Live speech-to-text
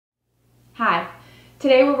Hi,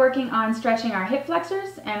 today we're working on stretching our hip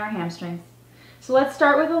flexors and our hamstrings. So let's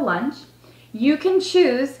start with a lunge. You can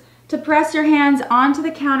choose to press your hands onto the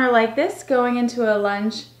counter like this, going into a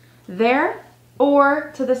lunge there,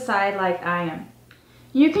 or to the side like I am.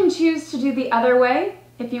 You can choose to do the other way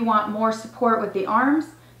if you want more support with the arms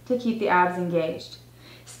to keep the abs engaged.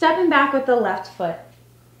 Stepping back with the left foot.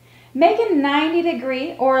 Make a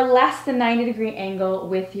 90-degree or less than 90-degree angle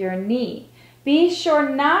with your knee. Be sure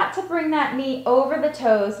not to bring that knee over the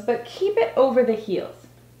toes, but keep it over the heels.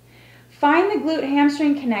 Find the glute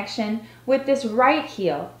hamstring connection with this right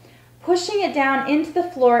heel, pushing it down into the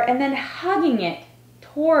floor and then hugging it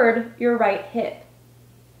toward your right hip.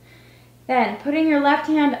 Then putting your left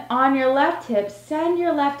hand on your left hip, send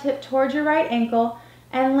your left hip towards your right ankle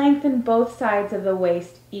and lengthen both sides of the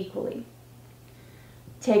waist equally.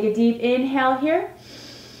 Take a deep inhale here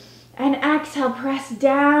and exhale, press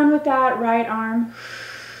down with that right arm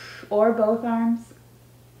or both arms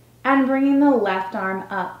and bringing the left arm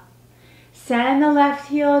up. Send the left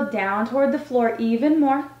heel down toward the floor even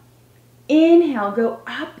more. Inhale, go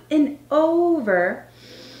up and over,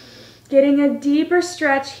 getting a deeper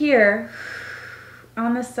stretch here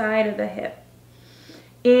on the side of the hip.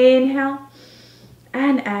 Inhale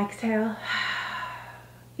and exhale.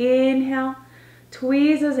 Inhale.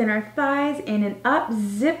 Tweeze those inner thighs in and up,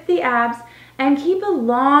 zip the abs, and keep a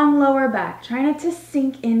long lower back. Try not to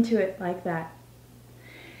sink into it like that.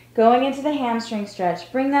 Going into the hamstring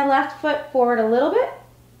stretch, bring that left foot forward a little bit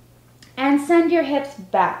and send your hips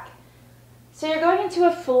back. So you're going into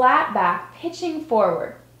a flat back, pitching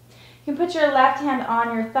forward. You can put your left hand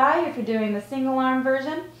on your thigh if you're doing the single arm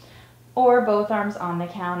version, or both arms on the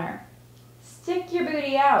counter. Stick your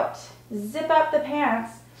booty out, zip up the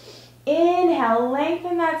pants. Inhale,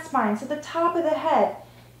 lengthen that spine so the top of the head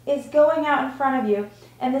is going out in front of you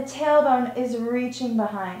and the tailbone is reaching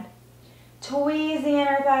behind. Tweeze the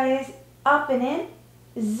inner thighs up and in,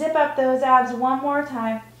 zip up those abs one more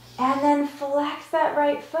time, and then flex that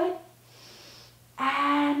right foot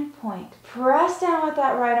and point. Press down with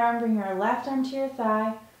that right arm, bring your left arm to your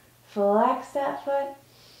thigh, flex that foot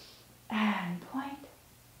and point.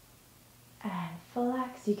 And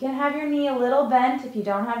flex. You can have your knee a little bent if you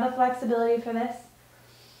don't have the flexibility for this.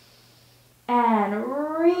 And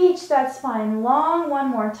reach that spine long one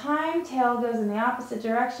more time. Tail goes in the opposite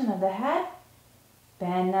direction of the head.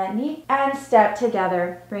 Bend that knee and step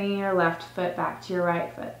together, bringing your left foot back to your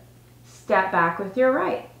right foot. Step back with your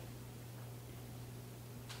right.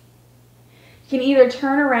 You can either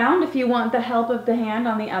turn around if you want the help of the hand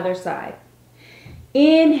on the other side.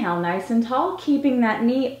 Inhale, nice and tall, keeping that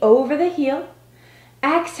knee over the heel.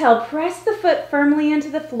 Exhale, press the foot firmly into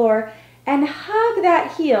the floor and hug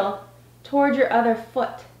that heel toward your other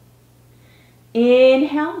foot.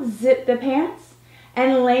 Inhale, zip the pants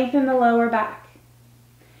and lengthen the lower back.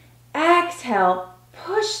 Exhale,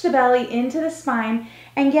 push the belly into the spine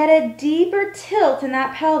and get a deeper tilt in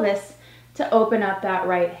that pelvis to open up that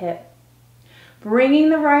right hip. Bringing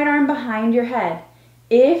the right arm behind your head.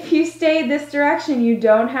 If you stayed this direction, you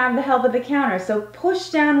don't have the help of the counter, so push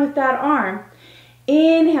down with that arm.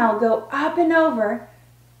 Inhale, go up and over,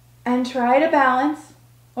 and try to balance,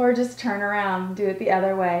 or just turn around, do it the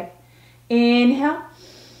other way. Inhale,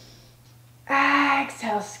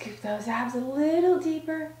 exhale, scoop those abs a little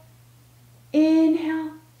deeper.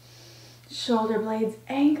 Inhale, shoulder blades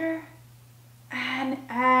anchor, and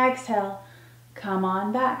exhale, come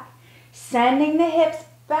on back. Sending the hips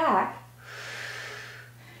back.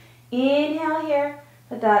 Inhale here,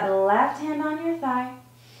 put that left hand on your thigh,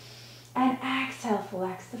 and exhale,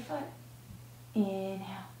 flex the foot.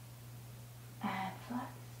 Inhale, and flex,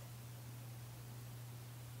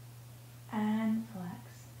 and flex.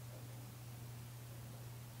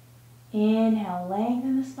 Inhale,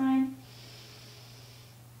 lengthen the spine,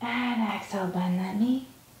 and exhale, bend that knee,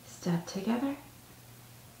 step together,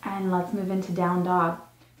 and let's move into down dog.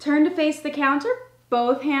 Turn to face the counter,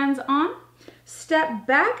 both hands on. Step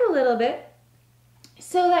back a little bit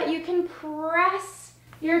so that you can press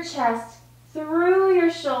your chest through your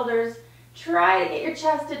shoulders. Try to get your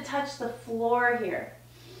chest to touch the floor here.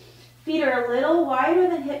 Feet are a little wider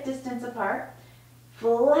than hip distance apart.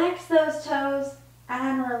 Flex those toes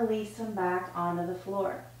and release them back onto the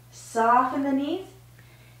floor. Soften the knees.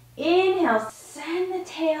 Inhale, send the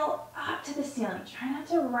tail up to the ceiling. Try not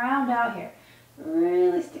to round out here.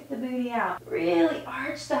 Really stick the booty out. Really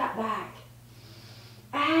arch that back.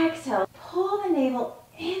 Exhale, pull the navel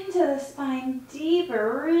into the spine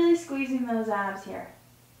deeper, really squeezing those abs here.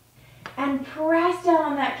 And press down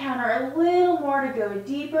on that counter a little more to go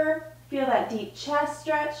deeper. Feel that deep chest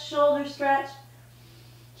stretch, shoulder stretch.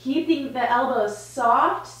 Keeping the elbows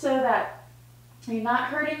soft so that You're not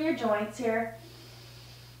hurting your joints here.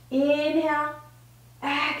 Inhale,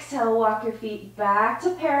 exhale, walk your feet back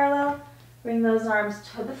to parallel. Bring those arms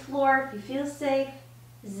to the floor if you feel safe.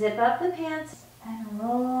 Zip up the pants and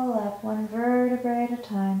roll up one vertebrae at a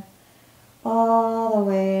time, all the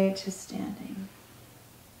way to standing.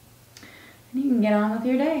 And you can get on with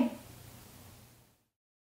your day.